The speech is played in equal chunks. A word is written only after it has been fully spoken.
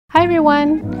Hi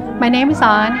everyone, my name is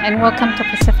An and welcome to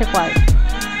Pacificwide.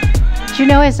 Do you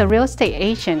know, as a real estate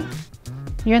agent,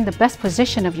 you're in the best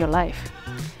position of your life.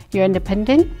 You're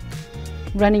independent,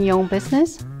 running your own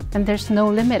business, and there's no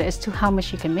limit as to how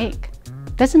much you can make.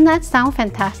 Doesn't that sound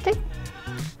fantastic?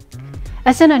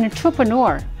 As an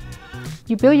entrepreneur,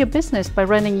 you build your business by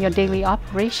running your daily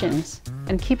operations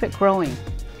and keep it growing.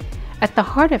 At the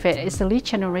heart of it is the lead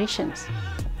generations.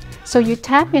 So you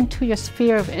tap into your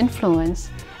sphere of influence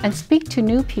and speak to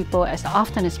new people as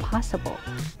often as possible.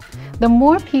 The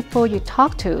more people you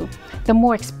talk to, the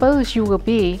more exposed you will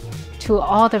be to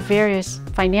all the various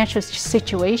financial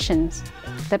situations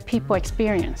that people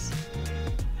experience.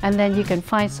 And then you can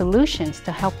find solutions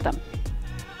to help them.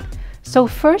 So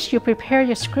first, you prepare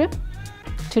your script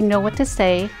to know what to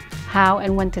say, how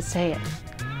and when to say it.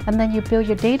 And then you build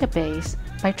your database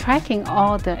by tracking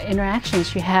all the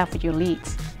interactions you have with your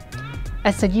leads.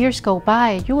 As the years go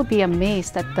by, you will be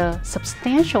amazed at the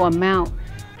substantial amount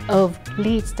of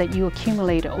leads that you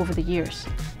accumulate over the years.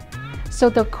 So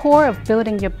the core of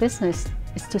building your business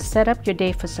is to set up your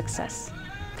day for success.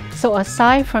 So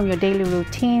aside from your daily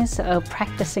routines of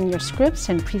practicing your scripts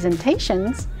and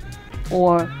presentations,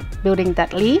 or building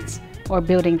that leads, or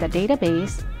building the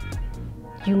database,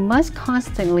 you must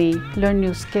constantly learn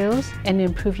new skills and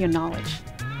improve your knowledge.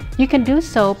 You can do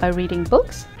so by reading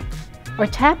books, or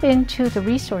tap into the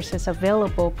resources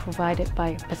available provided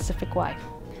by Pacificwide.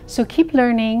 So keep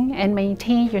learning and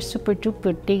maintain your super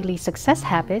duper daily success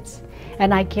habits,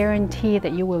 and I guarantee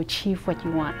that you will achieve what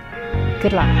you want.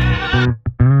 Good luck.